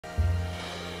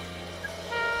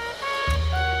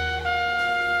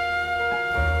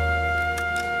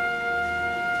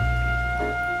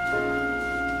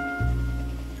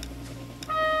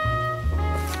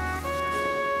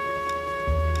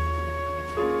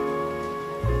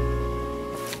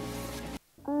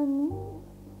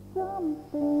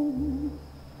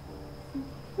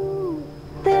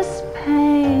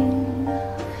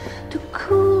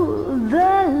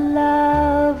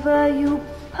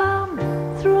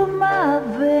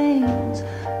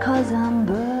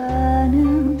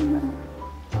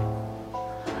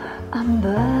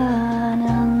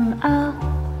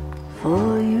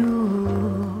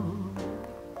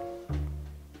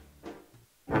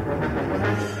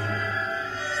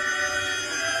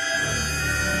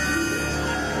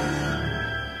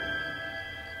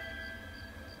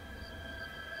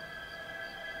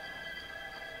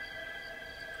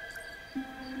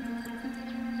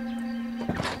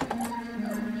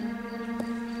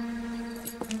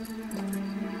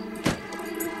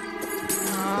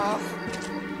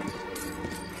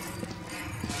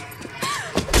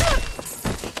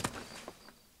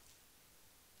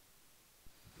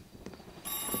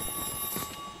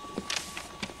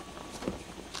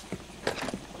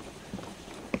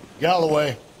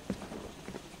Galloway.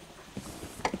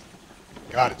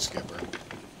 Got it, Skipper.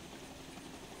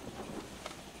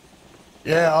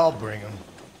 Yeah, I'll bring him.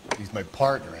 He's my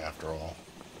partner, after all.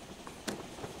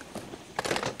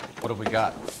 What have we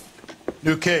got?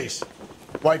 New case.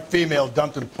 White female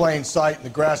dumped in plain sight in the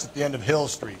grass at the end of Hill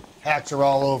Street. Hacks are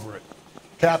all over it.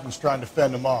 Captain's trying to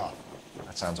fend them off.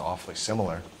 That sounds awfully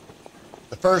similar.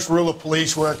 The first rule of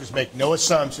police work is make no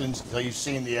assumptions until you've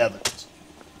seen the evidence.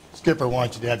 Skipper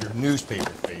wants you to have your newspaper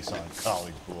face on,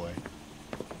 college boy.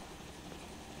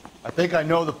 I think I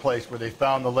know the place where they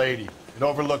found the lady. It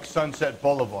overlooks Sunset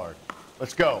Boulevard.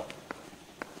 Let's go.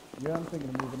 Yeah, I'm thinking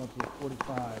of moving up to a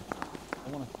 45. I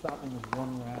want to stop in this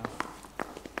one round.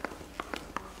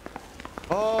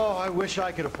 Oh, I wish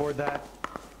I could afford that.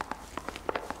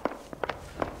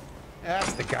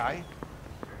 That's the guy.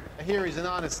 I hear he's an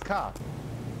honest cop.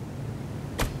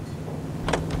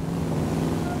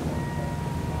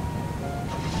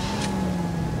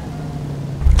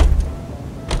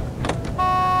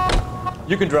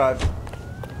 You can drive.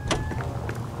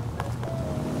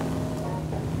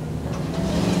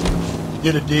 You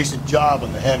did a decent job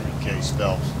on the Henry case,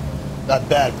 Phelps. Not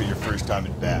bad for your first time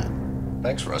at bat.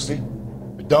 Thanks, Rusty.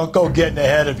 But don't go getting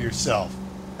ahead of yourself.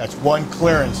 That's one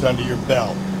clearance under your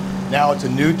belt. Now it's a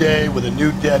new day with a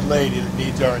new dead lady that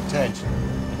needs our attention.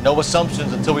 No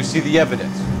assumptions until we see the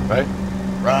evidence, right?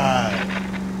 Right.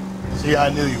 See, I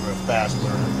knew you were a fast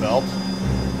learner, Phelps.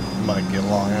 You might get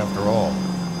along after all.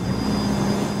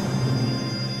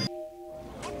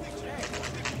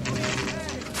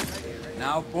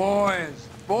 Now,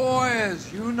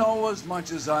 boys, you know as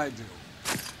much as I do.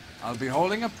 I'll be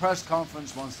holding a press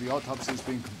conference once the autopsy's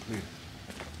been completed.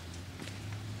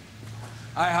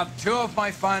 I have two of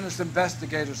my finest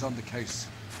investigators on the case,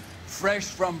 fresh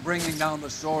from bringing down the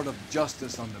sword of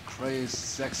justice on the crazed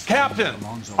sex... Captain,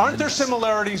 aren't there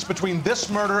similarities between this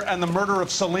murder and the murder of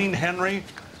Celine Henry?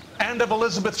 And of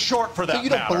Elizabeth Short, for that matter?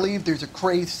 So you don't believe there's a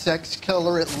crazed sex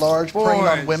killer at large preying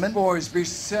on women? Boys, be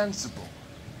sensible.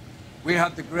 We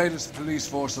have the greatest police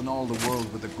force in all the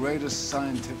world, with the greatest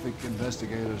scientific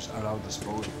investigators at our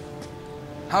disposal.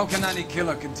 How can any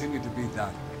killer continue to beat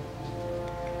that?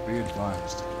 Be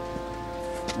advised.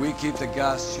 We keep the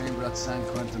gas chamber at San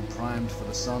Quentin primed for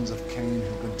the sons of Cain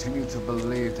who continue to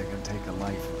believe they can take a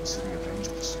life in the city of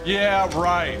angels. Yeah,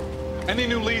 right. Any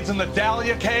new leads in the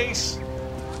Dahlia case?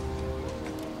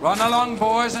 Run along,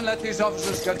 boys, and let these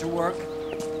officers get to work.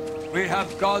 We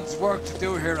have God's work to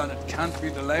do here, and it can't be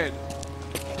delayed.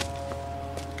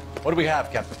 What do we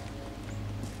have, Captain?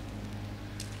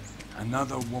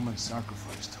 Another woman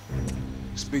sacrificed.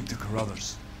 Speak to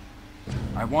Carruthers.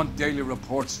 I want daily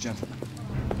reports, gentlemen.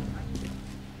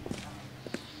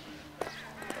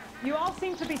 You all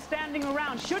seem to be standing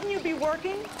around. Shouldn't you be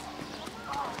working?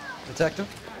 Detective,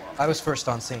 I was first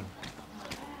on scene.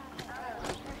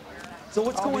 So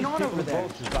what's All going these on people over there? are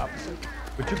vultures, officer.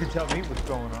 But you can tell me what's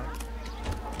going on.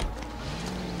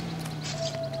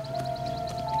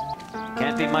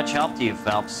 Can't be much help to you,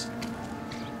 Phelps.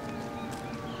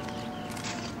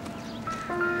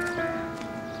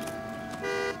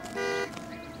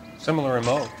 Similar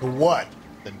MO. To what?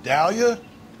 The Dahlia?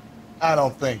 I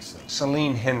don't think so.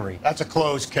 Celine Henry. That's a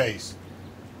closed case.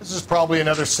 This is probably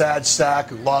another sad sack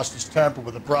who lost his temper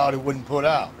with a broad who wouldn't put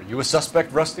out. Are you a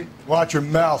suspect, Rusty? Watch your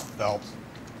mouth, Phelps.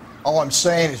 All I'm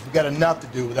saying is we got enough to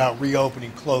do without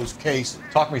reopening closed cases.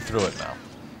 Talk me through it now.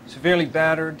 Severely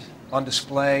battered, on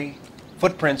display.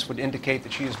 Footprints would indicate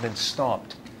that she has been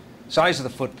stomped. Size of the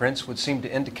footprints would seem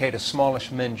to indicate a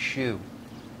smallish men's shoe.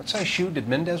 What size shoe did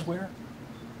Mendez wear?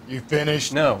 You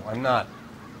finished? No, I'm not.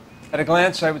 At a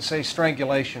glance, I would say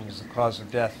strangulation was the cause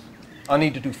of death. I'll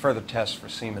need to do further tests for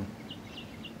semen.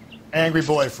 Angry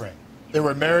boyfriend. If they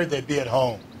were married, they'd be at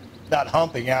home. Not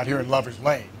humping out here in Lover's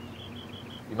Lane.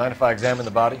 You mind if I examine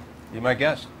the body? Be my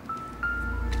guest.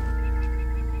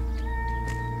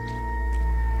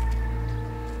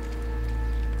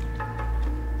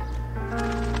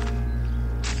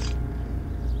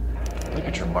 Look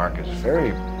at your mark. It's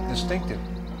very distinctive.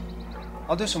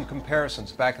 I'll do some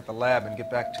comparisons back at the lab and get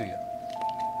back to you.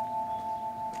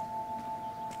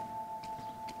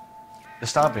 The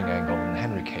stomping angle in the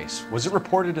Henry case. Was it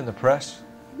reported in the press?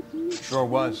 Sure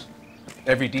was.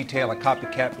 Every detail a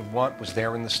copycat would want was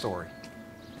there in the story.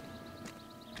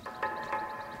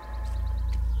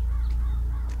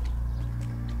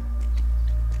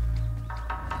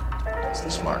 What's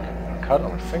this mark? A cut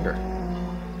on the finger.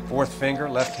 Fourth finger,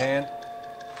 left hand,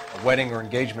 a wedding or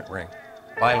engagement ring,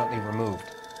 violently removed.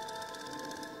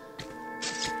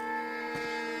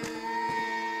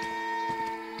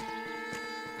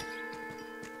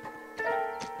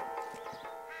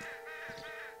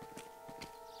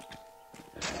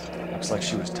 Looks like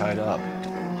she was tied up.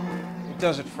 It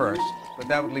does at first, but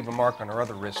that would leave a mark on her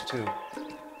other wrist, too.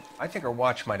 I think her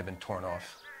watch might have been torn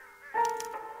off.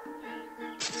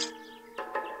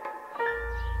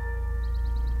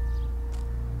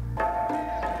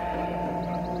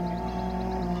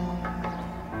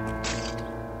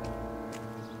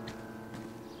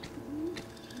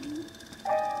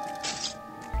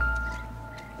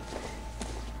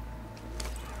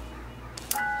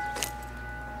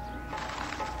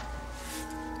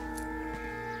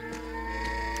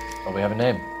 Oh, we have a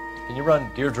name. Can you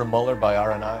run Deirdre Muller by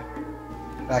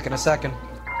RNI? Back in a second.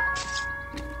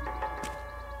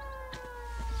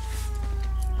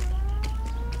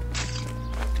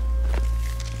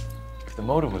 If the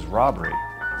motive was robbery,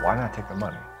 why not take the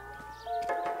money?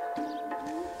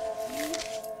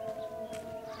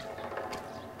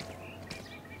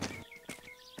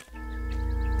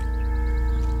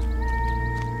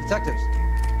 Detectives,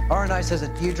 RNI says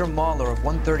that Deirdre Mahler of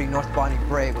 130 North Bonnie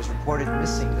Bray was reported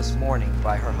missing this morning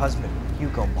by her husband,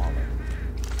 Hugo Mahler.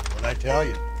 What'd I tell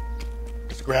you?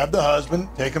 Let's grab the husband,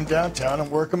 take him downtown, and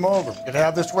work him over. We could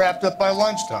have this wrapped up by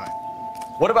lunchtime.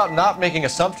 What about not making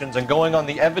assumptions and going on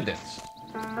the evidence?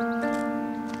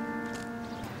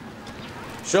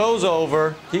 Show's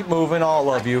over. Keep moving,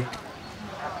 all of you.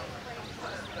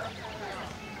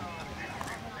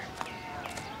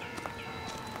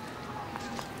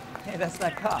 Hey, that's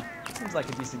that cop. Seems like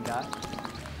a decent guy.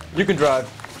 You can drive.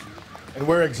 And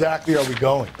where exactly are we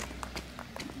going?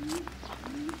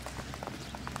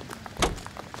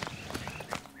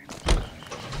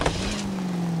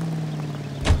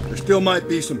 There still might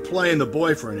be some play in the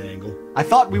boyfriend angle. I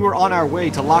thought we were on our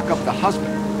way to lock up the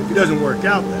husband. If he doesn't work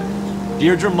out, then.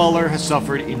 Deirdre Muller has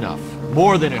suffered enough.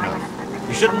 More than enough.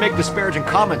 You shouldn't make disparaging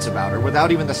comments about her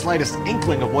without even the slightest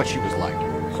inkling of what she was like.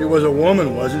 She was a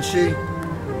woman, wasn't she?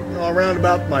 You know, around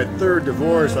about my third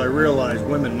divorce, I realized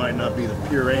women might not be the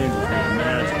pure angels we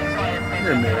imagine.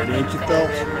 You're married, ain't you,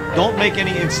 Phelps? Don't make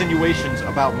any insinuations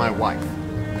about my wife.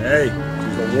 Hey,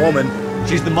 she's a woman.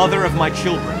 She's the mother of my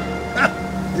children.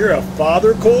 You're a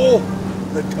father, Cole?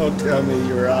 But don't tell me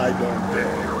your eye don't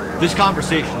bear. This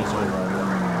conversation is over.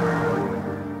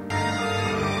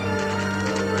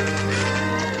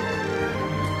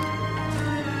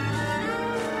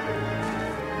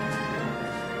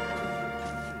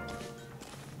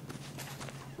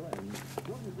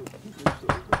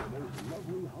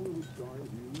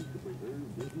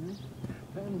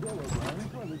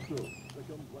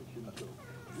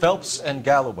 Phelps and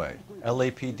Galloway,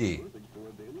 LAPD.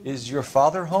 Is your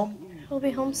father home? He'll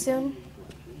be home soon.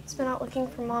 He's been out looking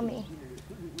for Mommy.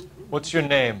 What's your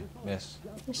name, miss?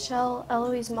 Michelle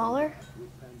Eloise Mahler?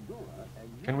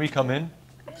 Can we come in?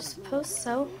 I suppose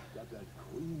so.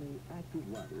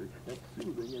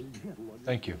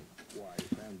 Thank you.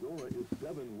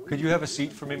 Could you have a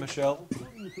seat for me, Michelle?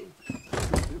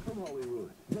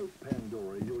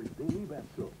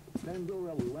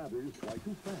 Pandora lathers twice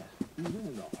as fast, even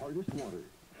in the hardest water.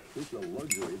 It's a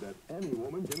luxury that any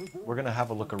woman can afford. We're gonna have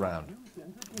a look around.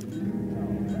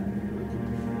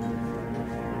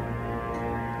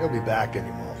 He'll be back any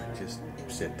moment. Just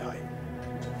sit tight.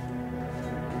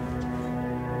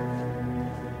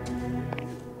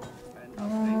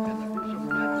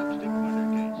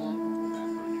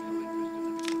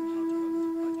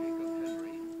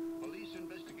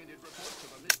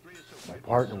 My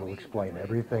partner will explain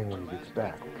everything when he gets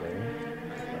back, okay?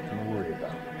 Nothing to worry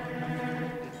about.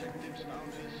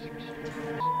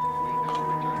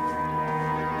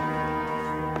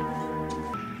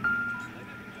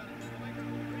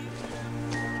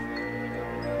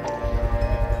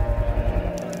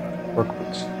 Work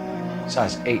boots.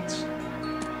 Size 8s.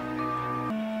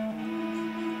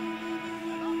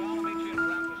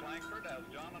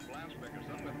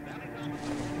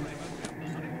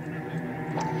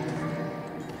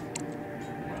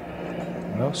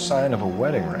 No sign of a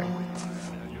wedding ring.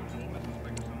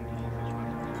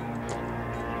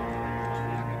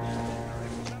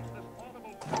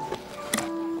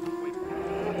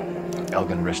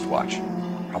 Elgin wristwatch.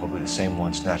 Probably the same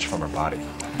one snatched from her body.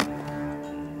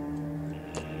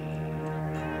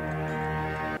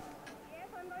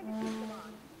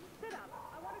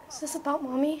 Is this about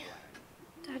Mommy?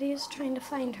 Daddy is trying to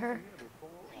find her.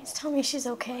 Please tell me she's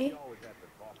okay.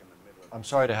 I'm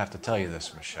sorry to have to tell you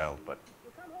this, Michelle, but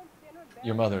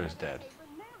your mother is dead.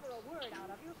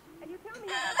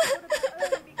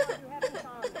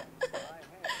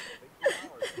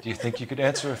 Do you think you could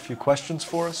answer a few questions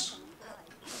for us?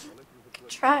 Could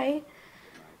try.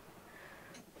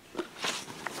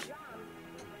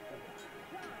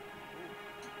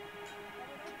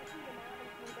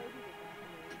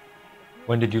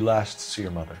 When did you last see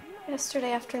your mother?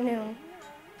 Yesterday afternoon,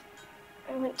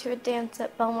 I went to a dance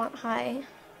at Belmont High.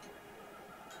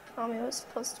 Mommy was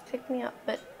supposed to pick me up,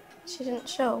 but she didn't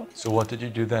show. So what did you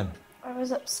do then? I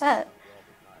was upset.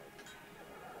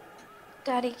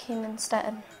 Daddy came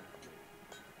instead.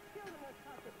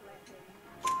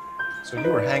 So you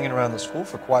were hanging around the school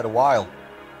for quite a while.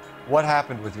 What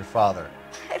happened with your father?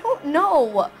 I don't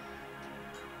know.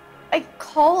 I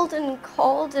called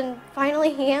and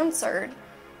finally he answered.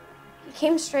 He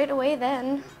came straight away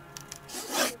then.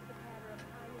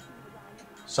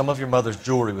 Some of your mother's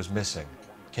jewelry was missing.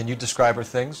 Can you describe her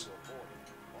things?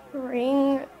 A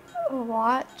ring, a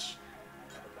watch.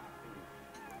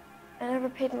 I never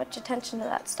paid much attention to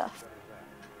that stuff.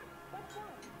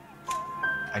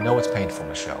 I know it's painful,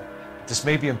 Michelle, but this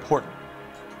may be important.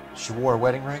 She wore a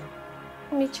wedding ring?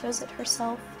 Mommy chose it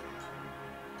herself.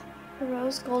 A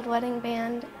rose gold wedding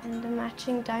band and a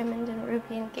matching diamond and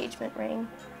ruby engagement ring.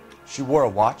 She wore a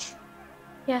watch?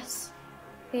 Yes,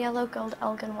 the yellow gold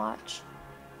Elgin watch.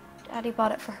 Daddy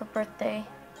bought it for her birthday.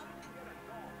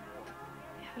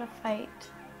 We had a fight.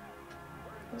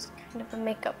 It was kind of a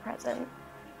makeup present.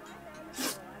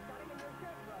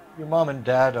 Your mom and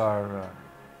dad are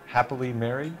happily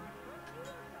married?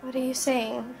 What are you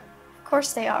saying? Of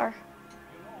course they are.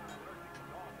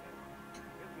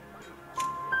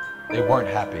 They weren't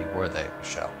happy, were they,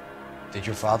 Michelle? Did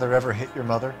your father ever hit your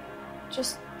mother?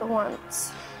 Just the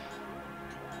once.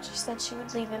 She said she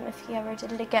would leave him if he ever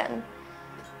did it again.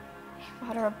 He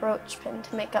bought her a brooch pin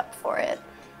to make up for it.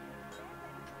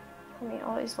 And he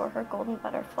always wore her golden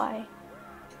butterfly.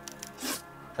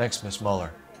 Thanks, Miss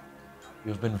Muller.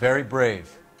 You've been very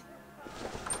brave.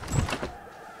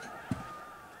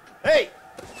 Hey!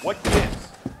 What gives?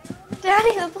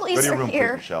 Daddy, the police Go to your are room, here.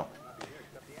 please, Michelle.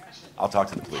 I'll talk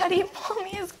to the police. Daddy,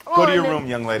 Mommy is gone. Go to your room,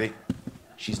 young lady.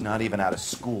 She's not even out of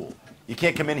school. You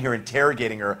can't come in here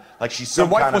interrogating her like she's some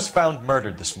Your wife kind was found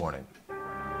murdered this morning.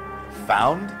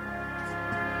 Found?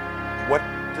 What?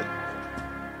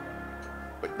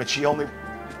 But she only...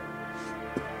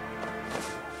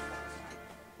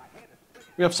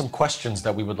 We have some questions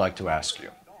that we would like to ask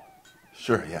you.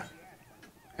 Sure, yeah.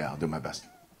 Yeah, I'll do my best.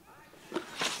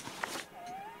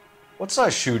 What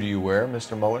size shoe do you wear,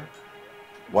 Mr. Muller?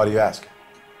 Why do you ask?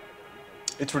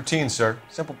 It's routine, sir.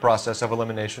 Simple process of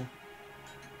elimination.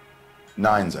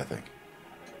 9s, I think.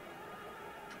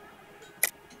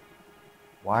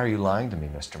 Why are you lying to me,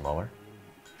 Mr. Muller?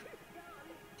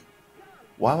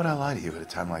 Why would I lie to you at a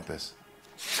time like this?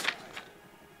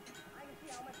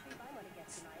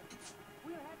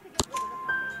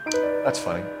 That's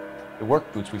funny. The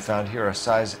work boots we found here are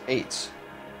size 8s.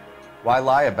 Why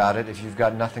lie about it if you've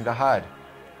got nothing to hide?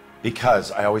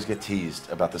 Because I always get teased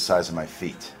about the size of my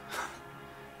feet.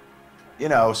 You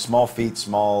know, small feet,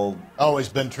 small... Always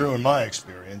been true in my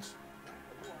experience.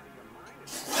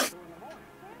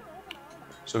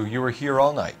 So you were here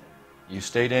all night. You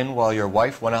stayed in while your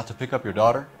wife went out to pick up your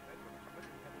daughter?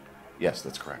 Yes,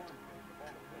 that's correct.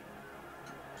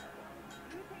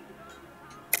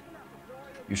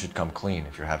 You should come clean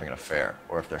if you're having an affair,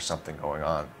 or if there's something going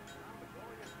on.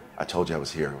 I told you I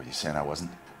was here. Were you saying I wasn't?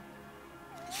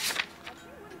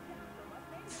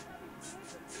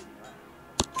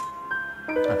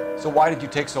 So why did you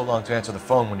take so long to answer the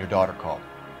phone when your daughter called?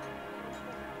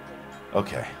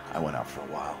 Okay, I went out for a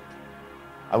while.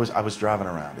 I was driving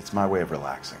around. It's my way of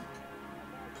relaxing.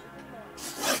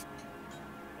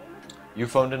 You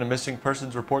phoned in a missing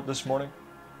persons report this morning?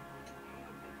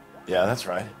 Yeah, that's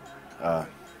right.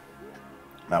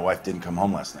 My wife didn't come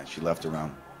home last night. She left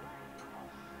around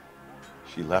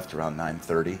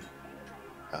 9:30.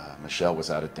 Michelle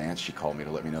was out at dance. She called me to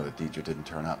let me know that Deidre didn't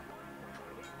turn up.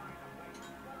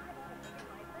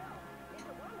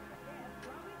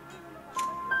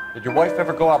 Did your wife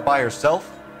ever go out by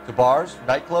herself? To bars,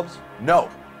 nightclubs? No.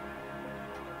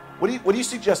 What are you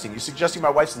suggesting? You suggesting my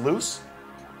wife's loose?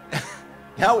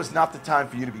 Now is not the time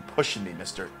for you to be pushing me,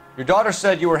 mister. Your daughter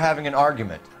said you were having an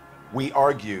argument. We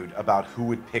argued about who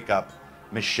would pick up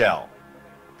Michelle.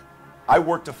 I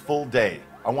worked a full day.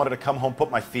 I wanted to come home,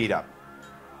 put my feet up.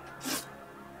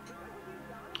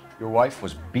 Your wife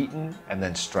was beaten and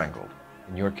then strangled.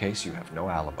 In your case, you have no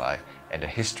alibi and a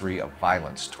history of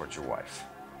violence towards your wife.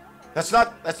 That's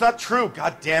not true,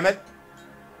 God damn it.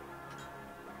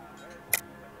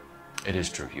 It is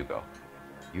true, Hugo.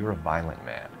 You're a violent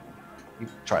man. You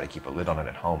try to keep a lid on it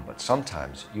at home, but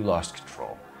sometimes you lost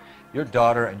control. Your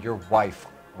daughter and your wife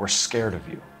were scared of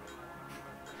you.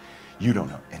 You don't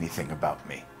know anything about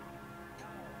me.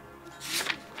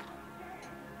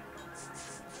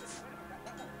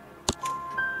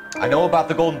 I know about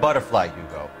the golden butterfly,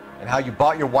 Hugo, and how you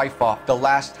bought your wife off the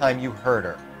last time you heard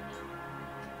her.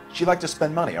 She liked to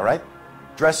spend money, all right?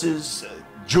 Dresses,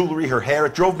 jewelry, her hair.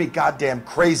 It drove me goddamn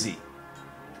crazy.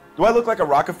 Do I look like a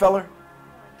Rockefeller?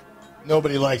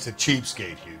 Nobody likes a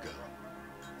cheapskate, Hugo.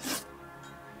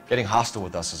 Getting hostile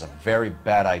with us is a very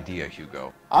bad idea,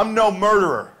 Hugo. I'm no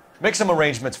murderer. Make some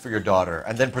arrangements for your daughter,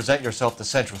 and then present yourself to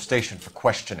Central Station for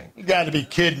questioning. You gotta be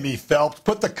kidding me, Phelps.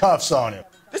 Put the cuffs on him.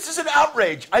 This is an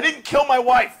outrage. I didn't kill my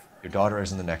wife. Your daughter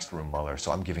is in the next room, Mueller,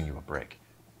 so I'm giving you a break.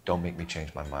 Don't make me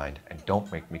change my mind, and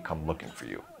don't make me come looking for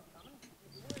you.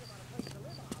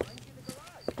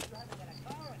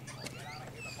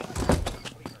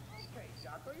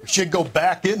 We should go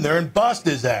back in there and bust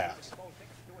his ass.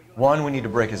 1, we need to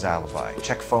break his alibi,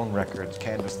 check phone records,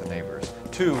 canvass the neighbors.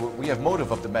 2, we have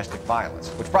motive of domestic violence,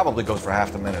 which probably goes for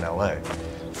half the men in LA.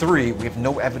 3, we have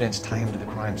no evidence tying him to the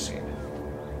crime scene.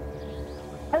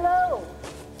 Hello,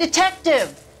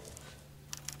 detective.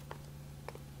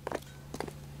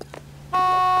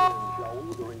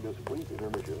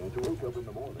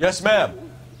 Yes, ma'am.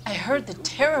 I heard the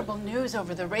terrible news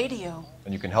over the radio.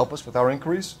 And you can help us with our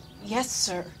inquiries? Yes,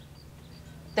 sir.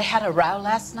 They had a row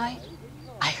last night.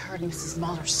 I heard Mrs.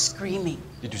 Mueller screaming.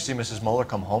 Did you see Mrs. Mueller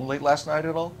come home late last night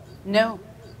at all? No,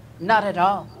 not at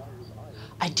all.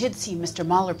 I did see Mr.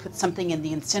 Mueller put something in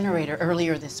the incinerator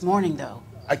earlier this morning, though.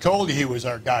 I told you he was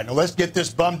our guy. Now let's get this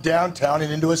bum downtown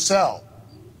and into a cell.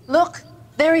 Look,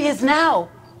 there he is now.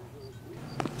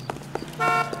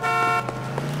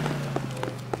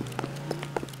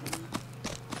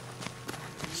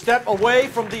 Step away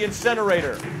from the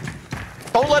incinerator.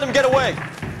 Don't let him get away.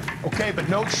 Okay, but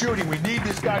no shooting. We need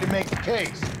this guy to make the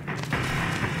case.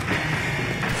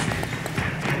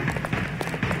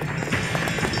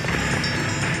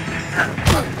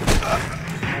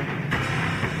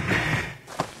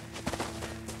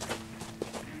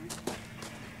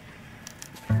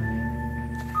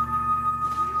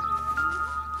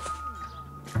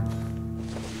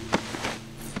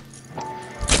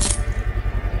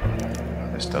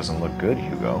 This doesn't look good,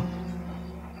 Hugo.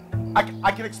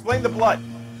 I can explain the blood.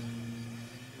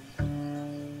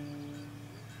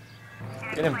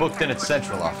 Get him booked in at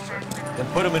Central, officer. Then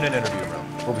put him in an interview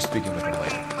room. We'll be speaking with him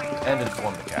later. And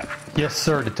inform the captain. Yes,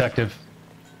 sir, detective.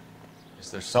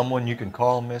 Is there someone you can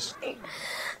call, miss?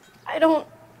 I don't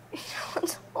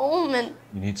want home and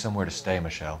You need somewhere to stay,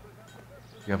 Michelle.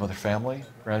 You have other family?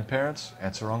 Grandparents?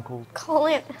 Aunts or uncles? call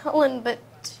Aunt Helen, but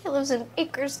she lives in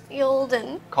Bakersfield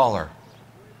and Call her.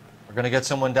 We're gonna get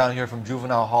someone down here from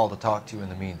Juvenile Hall to talk to you in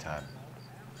the meantime.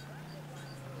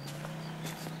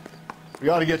 We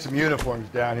ought to get some uniforms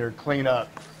down here, clean up,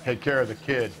 take care of the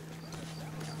kid.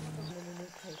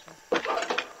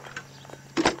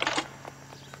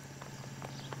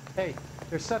 Hey,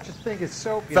 there's such a thing as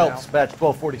soap, you Phelps, know. badge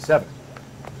 1247.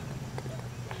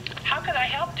 How can I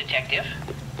help, Detective?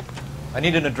 I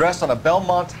need an address on a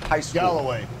Belmont High School.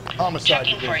 Galloway, homicide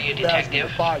Checking for you, division, badge detective.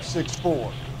 number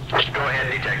 564. Go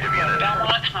ahead, Detective Unit.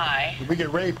 Belmont High. Did we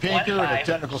get Ray Pinker and a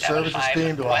technical services 1575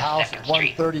 team to a West house 2nd at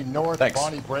Street. 130 North Thanks.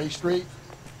 Bonnie Bray Street?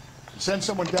 Send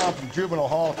someone down from Juvenile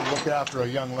Hall to look after a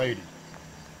young lady.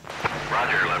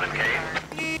 Roger, 11K.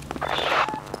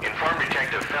 Inform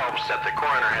Detective Phelps that the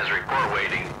coroner has a report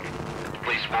waiting.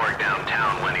 Police morgue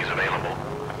downtown when he's available.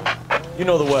 You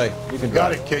know the way. You can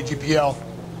Got drive. it, KGPL.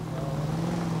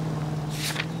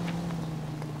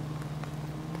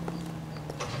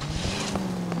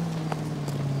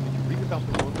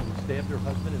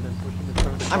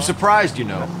 I'm surprised, you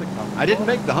know. I didn't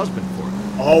make the husband for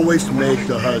it. Always make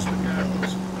the husband,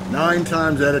 fellas. 9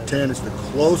 times out of 10, it's the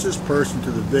closest person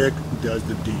to the Vic who does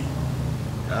the deed.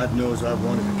 God knows I've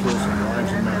wanted to kill some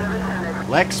wives and men.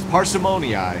 Lex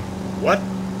parsimoniae. What?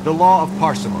 The law of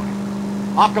parsimony.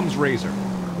 Occam's razor.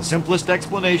 The simplest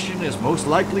explanation is most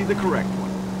likely the correct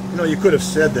one. You know, you could have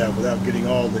said that without getting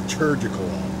all liturgical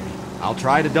on me. I'll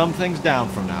try to dumb things down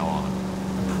from now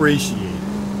on. Appreciate it.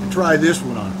 And try this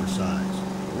one on for size.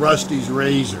 Rusty's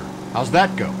razor. How's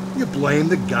that go? You blame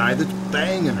the guy that's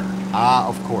banging her. Ah,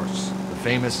 of course. The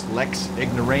famous Lex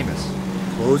ignoramus.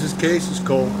 Closes cases,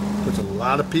 Cole. Puts a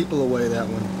lot of people away, that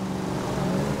one.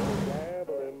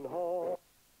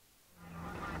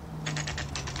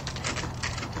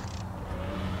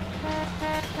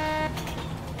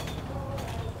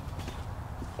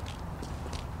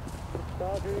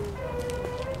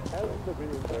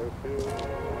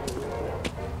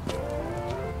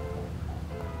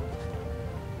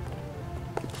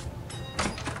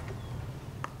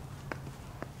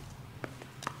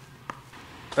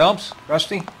 Phelps,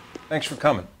 Rusty, thanks for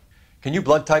coming. Can you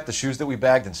blood type the shoes that we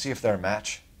bagged and see if they're a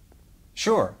match?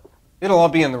 Sure. It'll all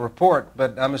be in the report,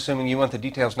 but I'm assuming you want the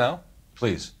details now?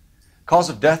 Please. Cause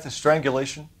of death is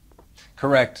strangulation?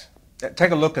 Correct.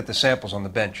 Take a look at the samples on the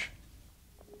bench.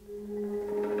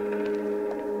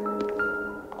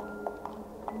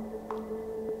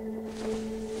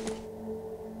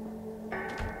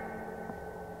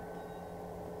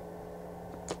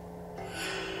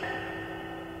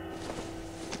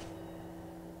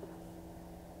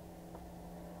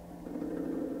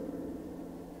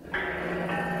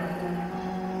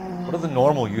 What are the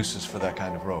normal uses for that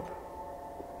kind of rope?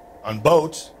 On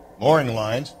boats, mooring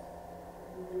lines.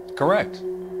 Correct.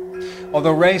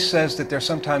 Although Ray says that they're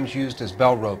sometimes used as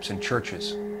bell ropes in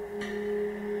churches.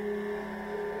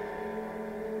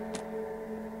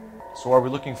 So are we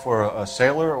looking for a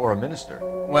sailor or a minister?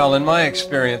 Well, in my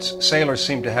experience, sailors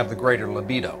seem to have the greater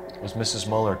libido. Was Mrs.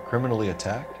 Muller criminally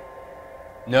attacked?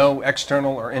 No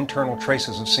external or internal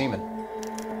traces of semen.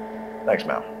 Thanks,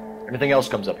 Mal. Anything else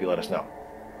comes up, you let us know.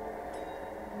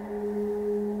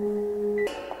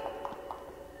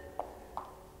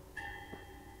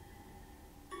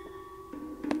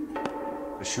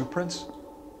 The shoe prints?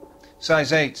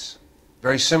 Size 8s.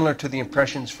 Very similar to the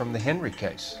impressions from the Henry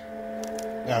case.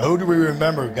 Now, who do we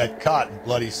remember got caught in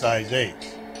bloody size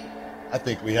 8s? I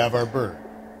think we have our bird.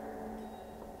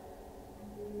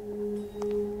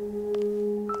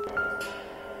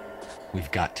 We've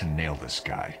got to nail this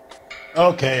guy.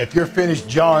 Okay, if you're finished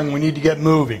jawing, we need to get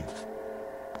moving.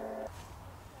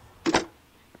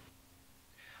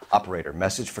 Operator,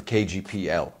 message for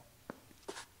KGPL.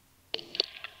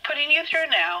 Putting you through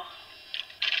now.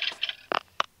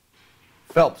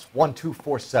 Phelps,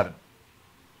 1247.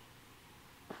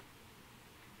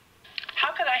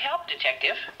 How could I help,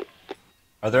 Detective?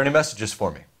 Are there any messages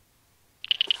for me?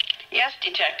 Yes,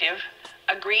 Detective.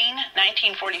 A green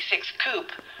 1946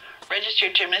 coupe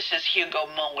registered to Mrs. Hugo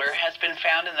Muller has been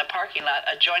found in the parking lot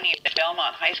adjoining the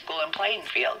Belmont High School and playing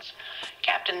fields.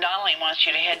 Captain Donnelly wants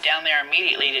you to head down there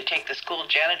immediately to take the school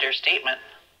janitor's statement.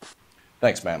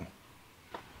 Thanks, ma'am.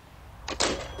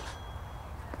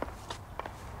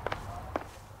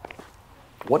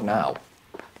 What now?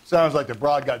 Sounds like the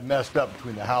broad got messed up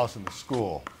between the house and the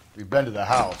school. We've been to the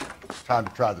house. It's time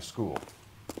to try the school.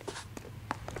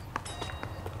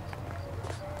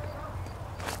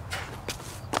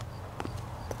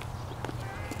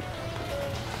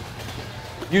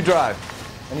 You drive.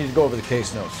 I need to go over the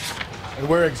case notes. And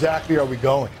where exactly are we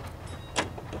going?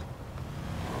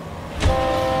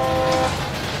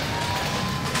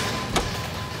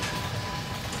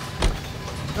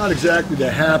 Not exactly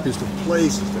the happiest of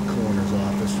places, the coroner's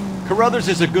office. Carruthers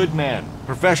is a good man,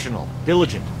 professional,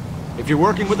 diligent. If you're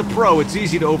working with a pro, it's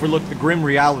easy to overlook the grim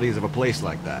realities of a place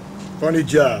like that. Funny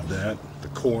job, that. The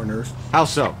coroner's. How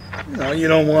so? You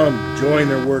don't want them enjoying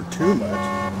their work too much.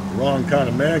 The wrong kind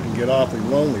of man can get awfully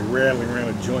lonely rattling around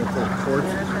a joint full of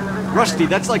corpses. Rusty,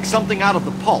 that's like something out of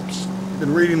the pulps. You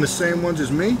been reading the same ones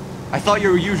as me? I thought you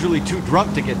were usually too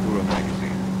drunk to get through a magazine.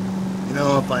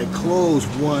 If I close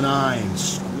one eye and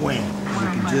squint,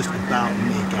 you can just about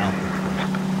make out the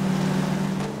print.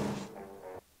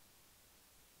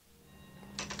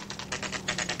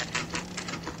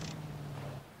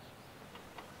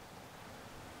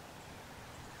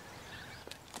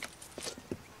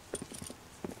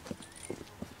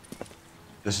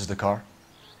 This is the car?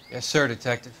 Yes, sir,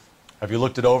 Detective. Have you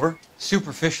looked it over?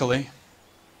 Superficially.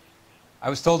 I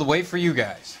was told to wait for you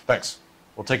guys. Thanks.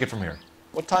 We'll take it from here.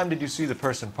 What time did you see the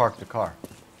person park the car?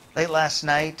 Late last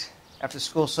night, after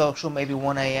school social, maybe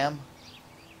 1 a.m.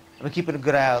 I've been keeping a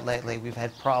good eye out lately. We've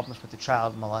had problems with the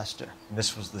child molester. And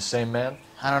this was the same man?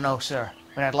 I don't know, sir.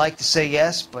 I mean, I'd like to say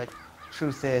yes, but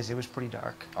truth is, it was pretty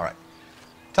dark. All right.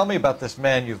 Tell me about this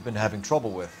man you've been having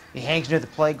trouble with. He hangs near the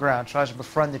playground, tries to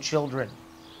befriend the children.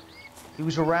 He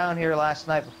was around here last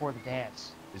night before the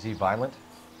dance. Is he violent?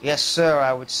 Yes, sir,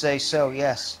 I would say so,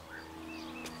 yes.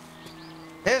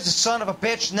 There's the son of a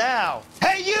bitch now.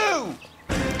 Hey, you!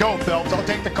 Go, Phelps. I'll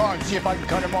take the car and see if I can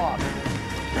cut him off.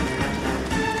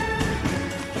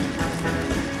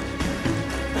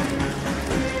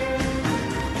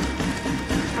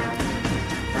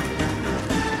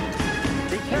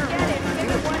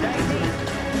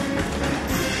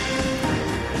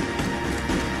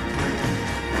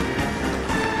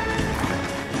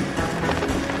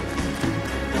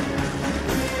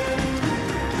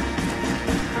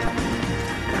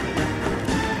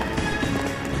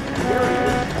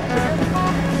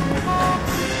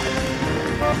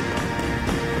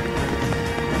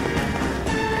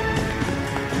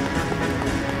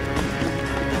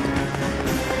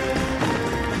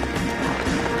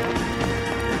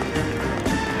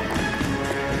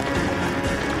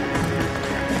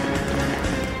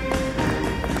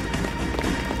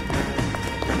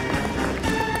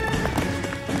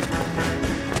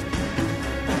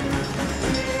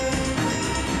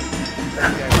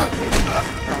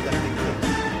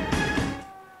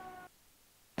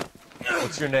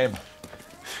 your name?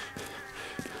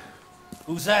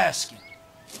 Who's asking?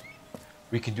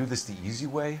 We can do this the easy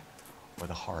way or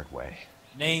the hard way.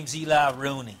 Name's Eli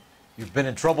Rooney. You've been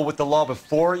in trouble with the law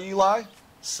before, Eli?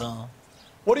 Some.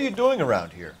 What are you doing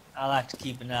around here? I like to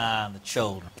keep an eye on the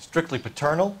children. Strictly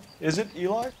paternal, is it,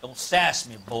 Eli? Don't sass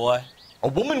me, boy. A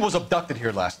woman was abducted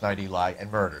here last night, Eli,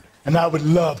 and murdered. And I would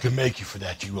love to make you for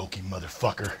that, you oaky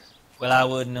motherfucker. Well, I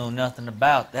wouldn't know nothing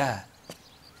about that.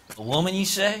 A woman, you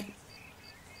say?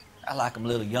 I like 'em a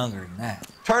little younger than that.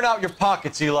 Turn out your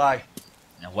pockets, Eli.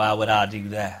 Now, why would I do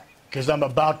that? Because I'm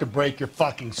about to break your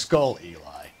fucking skull,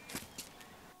 Eli.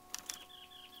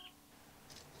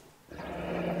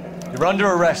 You're under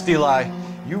arrest, Eli.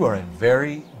 You are in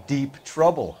very deep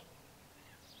trouble.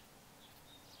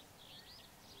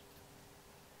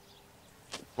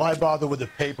 Why bother with the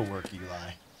paperwork,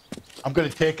 Eli? I'm gonna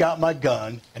take out my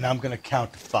gun, and I'm gonna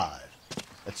count to 5.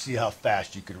 Let's see how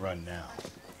fast you can run now.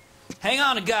 Hang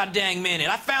on a goddamn minute.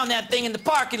 I found that thing in the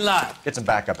parking lot. Get some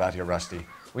backup out here, Rusty.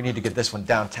 We need to get this one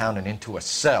downtown and into a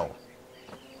cell.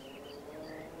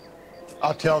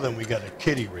 I'll tell them we got a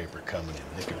kitty raper coming in.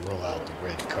 They can roll out the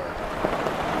red carpet.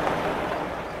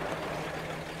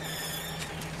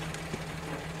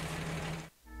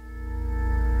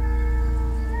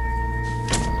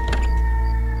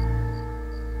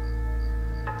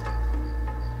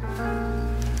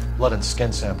 Blood and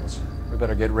skin samples. We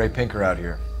better get Ray Pinker out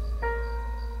here.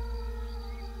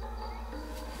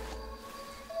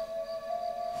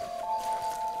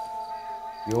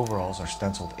 The overalls are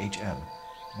stenciled HM.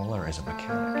 Muller is a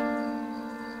mechanic.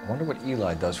 I wonder what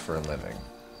Eli does for a living.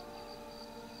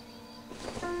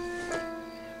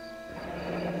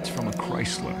 It's from a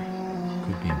Chrysler.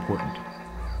 Could be important.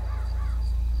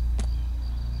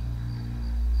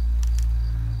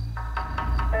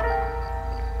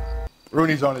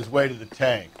 Rooney's on his way to the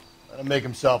tank. Let him make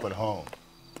himself at home.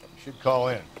 He should call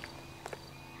in.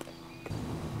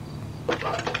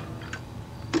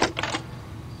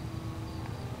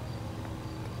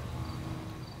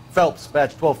 Phelps,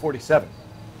 badge 1247.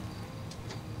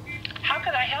 How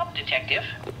could I help, Detective?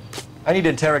 I need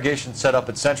interrogation set up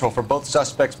at Central for both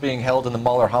suspects being held in the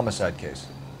Muller homicide case.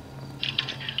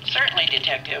 Certainly,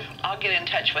 Detective. I'll get in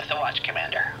touch with the watch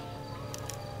commander.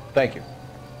 Thank you.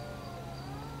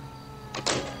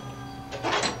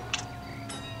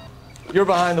 You're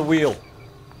behind the wheel.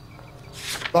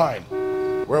 Fine.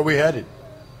 Where are we headed?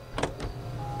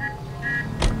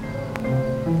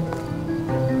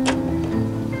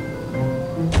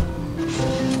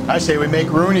 I say we make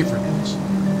Rooney for this.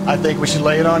 I think we should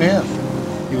lay it on him.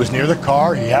 He was near the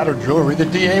car, he had her jewelry, the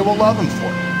DA will love him for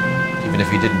it. Even if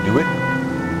he didn't do it?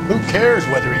 Who cares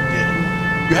whether he did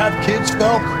it? You have kids,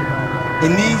 Phelps? He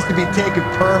needs to be taken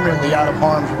permanently out of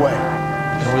harm's way.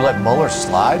 Can we let Muller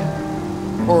slide?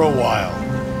 For a while.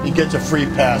 He gets a free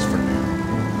pass for now.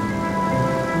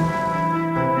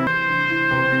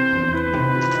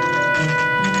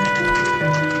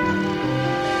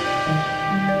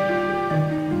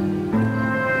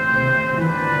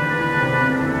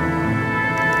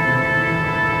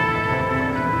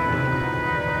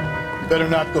 You better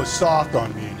not go soft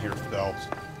on me in here, Phelps.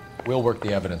 We'll work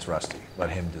the evidence, Rusty.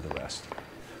 Let him do the rest.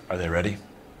 Are they ready?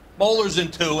 Bowler's in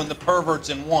 2 and the pervert's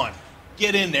in 1.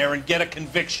 Get in there and get a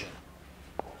conviction.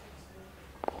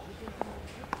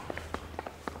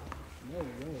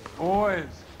 Boys,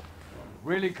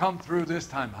 really come through this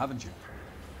time, haven't you?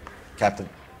 Captain,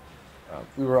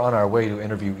 we were on our way to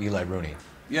interview Eli Rooney.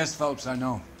 Yes, Phelps, I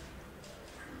know.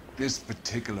 This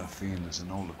particular fiend is an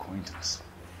old acquaintance.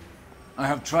 I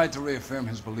have tried to reaffirm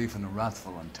his belief in a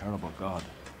wrathful and terrible God.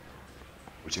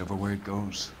 Whichever way it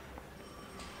goes,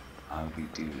 I'll be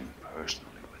dealing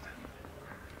personally with him.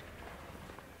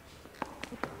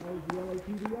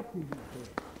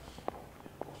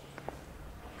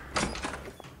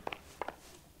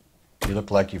 You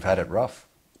look like you've had it rough.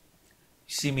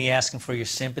 You see me asking for your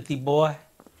sympathy, boy?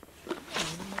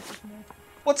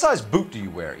 What size boot do you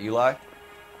wear, Eli?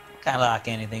 Kind of like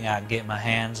anything I can get my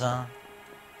hands on.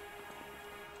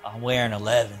 I'm wearing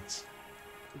 11s.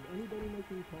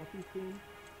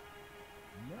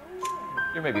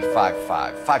 You're maybe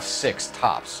 5'5", 5'6",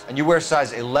 tops. And you wear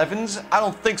size 11s? I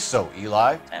don't think so,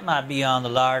 Eli. That might be on the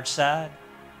large side.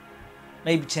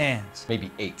 Maybe 10s.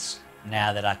 Maybe 8s.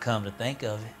 Now that I come to think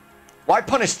of it. Why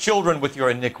punish children with your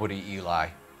iniquity, Eli?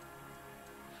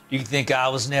 Do you think I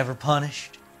was never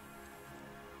punished?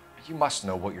 You must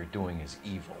know what you're doing is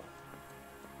evil.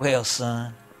 Well,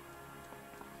 son,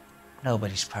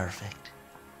 nobody's perfect.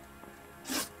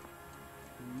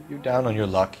 You down on your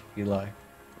luck, Eli?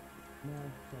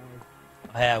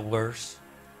 I've had worse.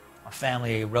 My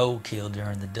family ate roadkill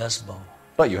during the Dust Bowl.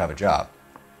 But you have a job.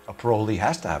 A parolee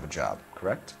has to have a job,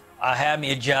 correct? I had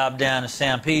me a job down in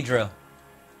San Pedro.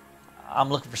 I'm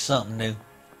looking for something new.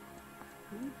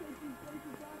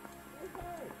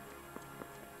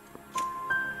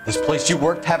 This place you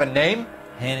worked have a name?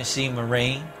 Hennessy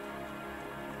Marine.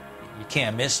 You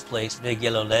can't miss the place. Big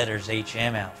yellow letters,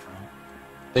 HM out front.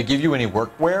 They give you any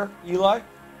workwear, Eli?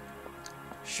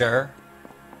 Sure.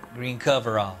 Green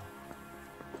coverall.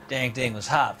 Dang thing was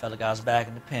hot. Felt like I was back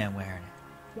in the pen wearing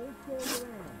it.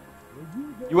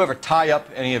 You ever tie up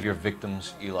any of your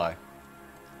victims, Eli?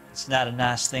 It's not a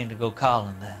nice thing to go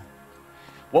calling them.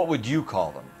 What would you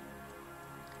call them?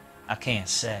 I can't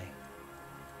say.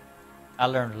 I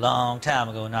learned a long time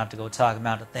ago not to go talking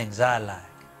about the things I like.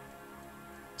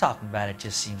 Talking about it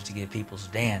just seems to get people's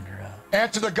dander up.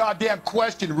 Answer the goddamn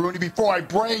question, Rooney, before I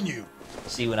brain you.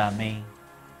 See what I mean?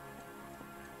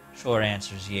 Short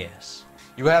answer is yes.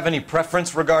 You have any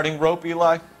preference regarding rope,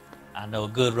 Eli? I know a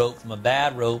good rope from a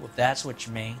bad rope, if that's what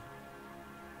you mean.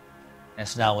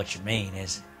 That's not what you mean,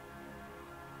 is it?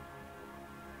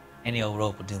 Any old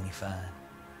rope will do me fine.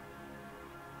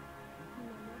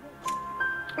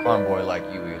 A farm boy like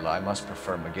you, Eli, must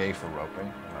prefer McGay for roping,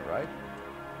 am I right?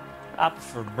 I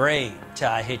prefer braid until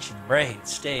I hit you braid. It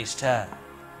stays tight.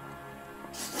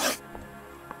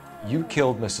 You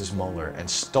killed Mrs. Moeller and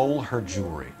stole her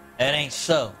jewelry. That ain't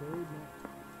so.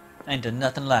 I ain't done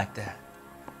nothing like that.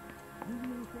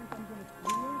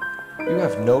 You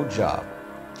have no job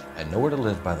and nowhere to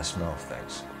live by the smell of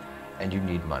things, and you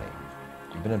need money.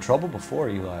 You've been in trouble before,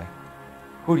 Eli.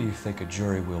 Who do you think a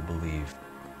jury will believe?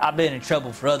 I've been in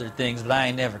trouble for other things, but I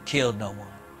ain't never killed no one.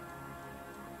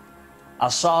 I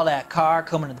saw that car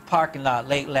coming to the parking lot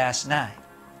late last night.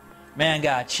 Man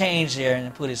got changed there and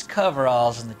then put his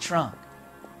coveralls in the trunk.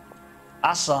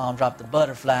 I saw him drop the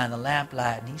butterfly in the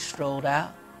lamplight and he strolled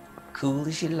out, cool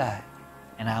as you like.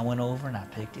 And I went over and I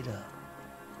picked it up.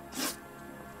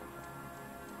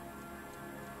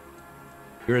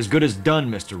 You're as good as done,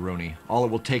 Mr. Rooney. All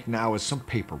it will take now is some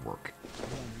paperwork.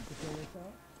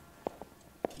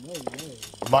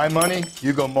 My money,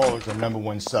 Hugo Muller's our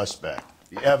 #1 suspect.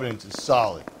 The evidence is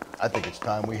solid. I think it's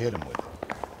time we hit him with it.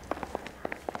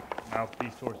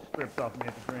 Mouthpiece tore strips off me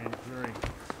at the grand jury.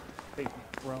 Face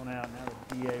was thrown out. Now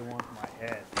the DA wants my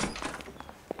head.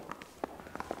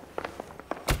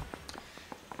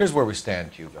 Here's where we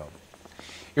stand, Hugo.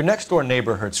 Your next-door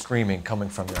neighbor heard screaming coming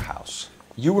from your house.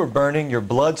 You were burning your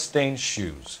blood-stained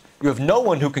shoes. You have no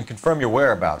one who can confirm your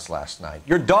whereabouts last night.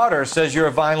 Your daughter says you're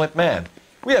a violent man.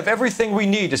 We have everything we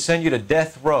need to send you to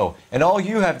death row, and all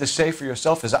you have to say for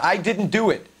yourself is, I didn't do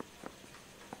it.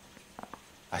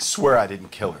 I swear I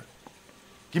didn't kill her.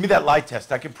 Give me that lie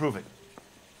test. I can prove it.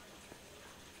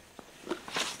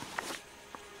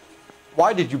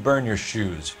 Why did you burn your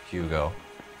shoes, Hugo?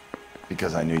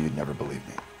 Because I knew you'd never believe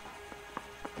me.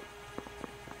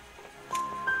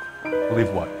 Believe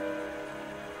what?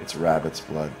 It's rabbit's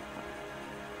blood.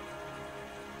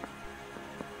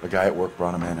 The guy at work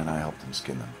brought him in and I helped him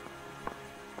skin them.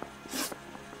 Do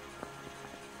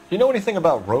you know anything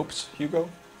about ropes, Hugo?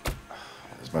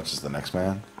 As much as the next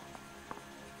man.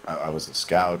 I was a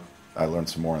scout. I learned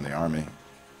some more in the Army.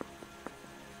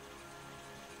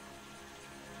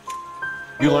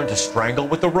 You learned to strangle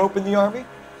with the rope in the Army?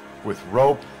 With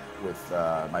rope, with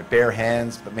my bare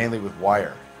hands, but mainly with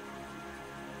wire.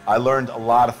 I learned a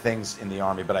lot of things in the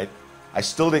Army, but I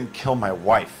still didn't kill my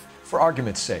wife. For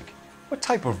argument's sake, what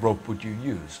type of rope would you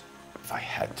use? If I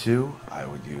had to, I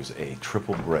would use a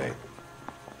triple braid.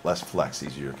 Less flex,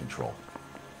 easier to control.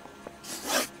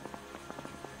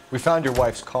 We found your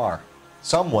wife's car.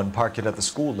 Someone parked it at the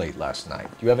school late last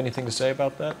night. Do you have anything to say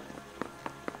about that?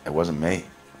 It wasn't me.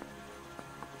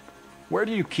 Where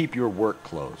do you keep your work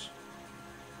clothes?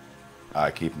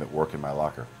 I keep them at work in my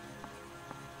locker.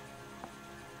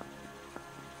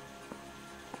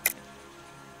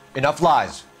 Enough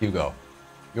lies, Hugo.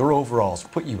 Your overalls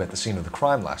put you at the scene of the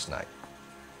crime last night.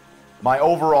 My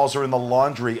overalls are in the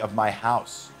laundry of my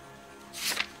house.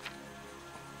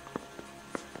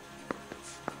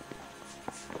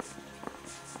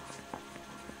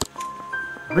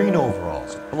 Green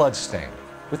overalls, bloodstained,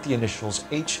 with the initials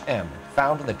HM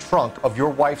found in the trunk of your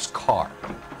wife's car.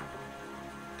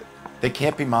 They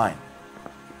can't be mine.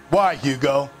 Why,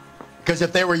 Hugo? Because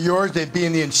if they were yours, they'd be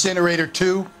in the incinerator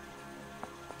too?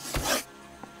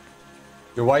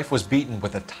 Your wife was beaten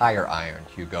with a tire iron,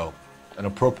 Hugo. An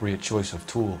appropriate choice of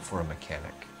tool for a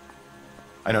mechanic.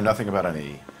 I know nothing about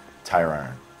any tire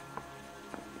iron.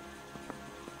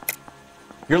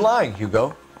 You're lying,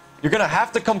 Hugo. You're gonna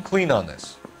have to come clean on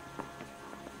this.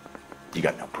 You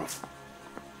got no proof.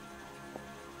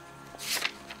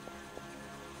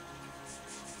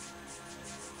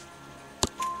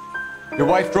 Your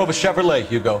wife drove a Chevrolet,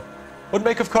 Hugo. What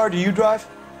make of car do you drive?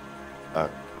 A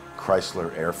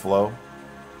Chrysler Airflow.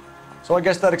 So I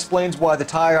guess that explains why the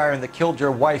tire iron that killed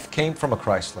your wife came from a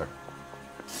Chrysler.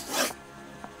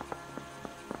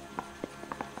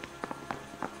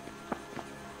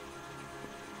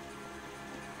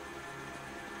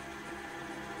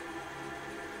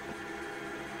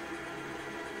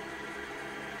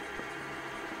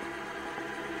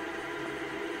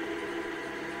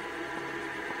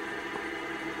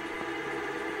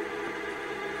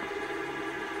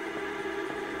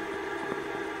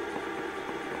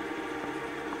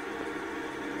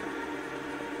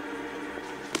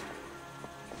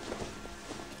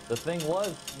 The thing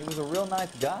was, he was a real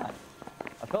nice guy.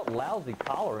 I felt lousy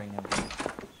collaring him.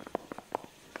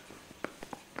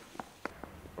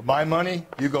 For my money,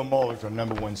 Hugo Muller's our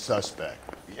 #1 suspect.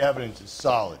 The evidence is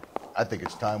solid. I think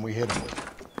it's time we hit him with it.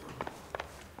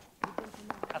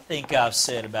 I think I've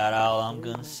said about all I'm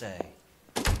gonna say.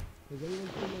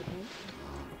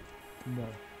 No.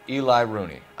 Eli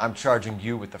Rooney, I'm charging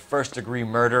you with the first-degree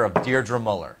murder of Deirdre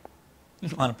Muller.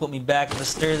 You want to put me back in the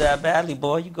stir that badly,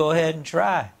 boy? You go ahead and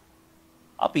try.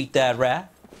 I'll beat that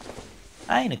rap.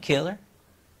 I ain't a killer.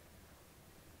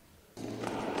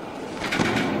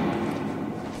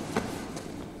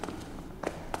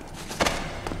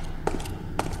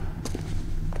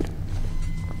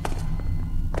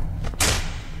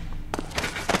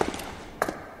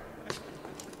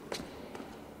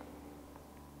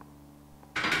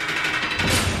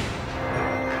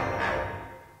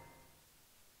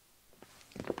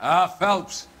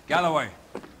 Phelps, Galloway.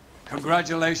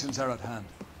 Congratulations are at hand.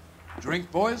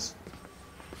 Drink, boys?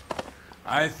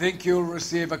 I think you'll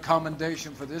receive a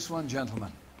commendation for this one,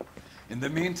 gentlemen. In the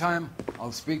meantime,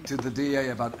 I'll speak to the DA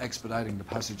about expediting the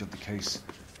passage of the case.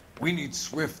 We need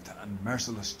swift and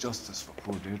merciless justice for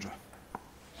poor Deirdre.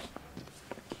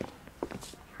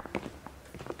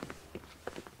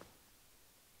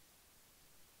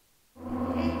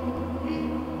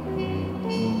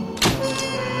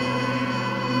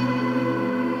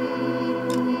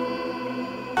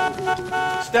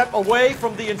 Step away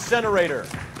from the incinerator.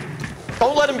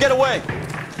 Don't let him get away.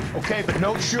 Okay, but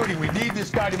no shooting. We need this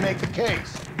guy to make the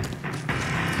case.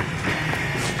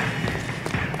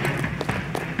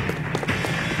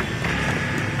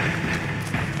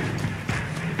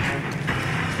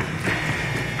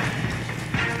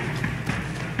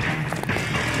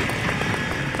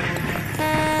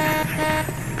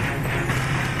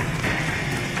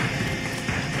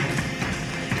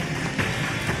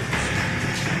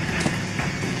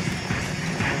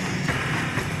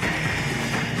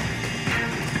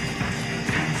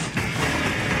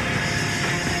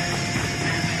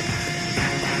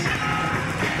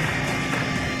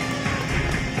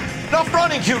 Enough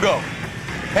running, Hugo.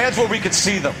 Hands where we can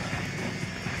see them.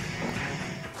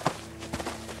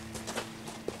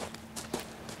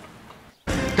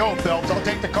 Go, Phelps. I'll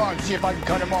take the car and see if I can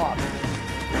cut him off.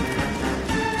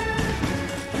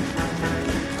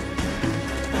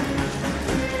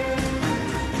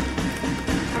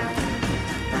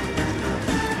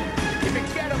 If you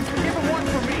get him, give him one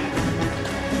for me.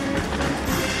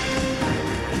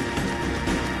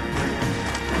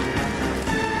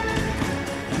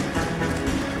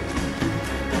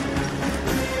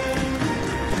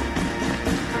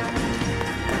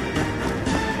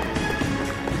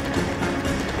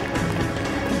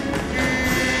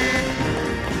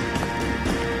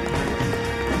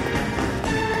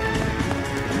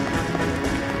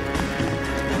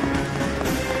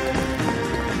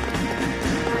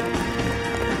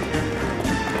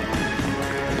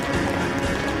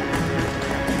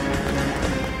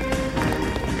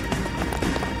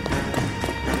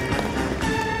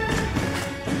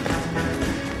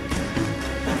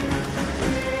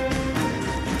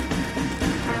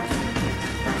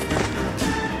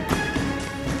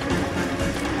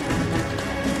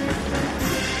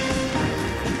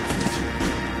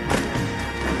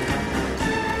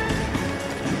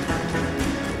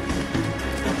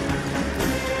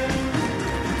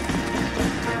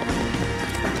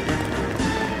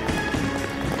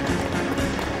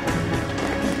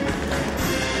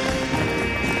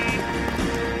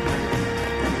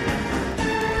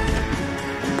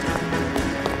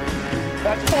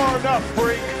 That's far enough,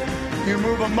 freak. You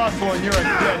move a muscle and you're a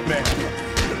dead man.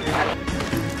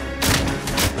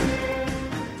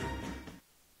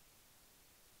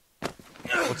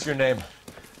 What's your name?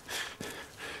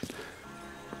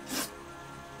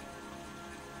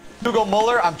 Hugo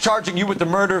Muller, I'm charging you with the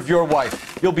murder of your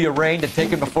wife. You'll be arraigned and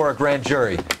taken before a grand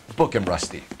jury. Book him,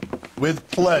 Rusty. With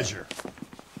pleasure.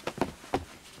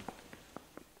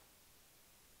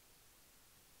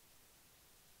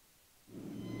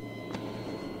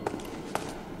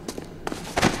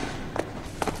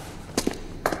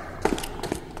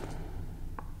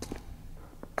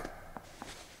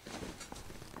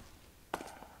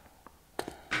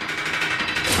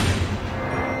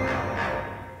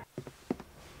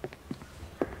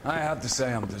 I have to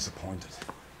say I'm disappointed.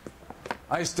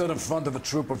 I stood in front of a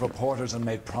troop of reporters and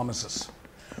made promises.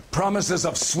 Promises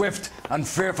of swift and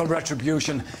fearful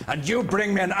retribution, and you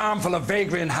bring me an armful of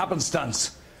vagary and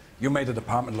happenstance. You made the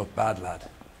department look bad, lad.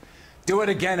 Do it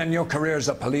again and your career as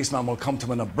a policeman will come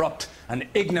to an abrupt and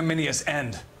ignominious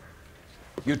end.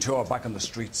 You two are back on the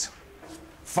streets.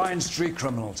 Find street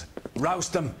criminals,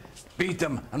 roust them, beat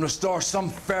them, and restore some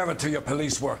fervor to your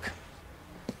police work.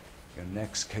 Your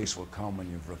next case will come when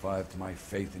you've revived my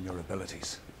faith in your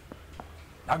abilities.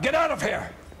 Now get out of here!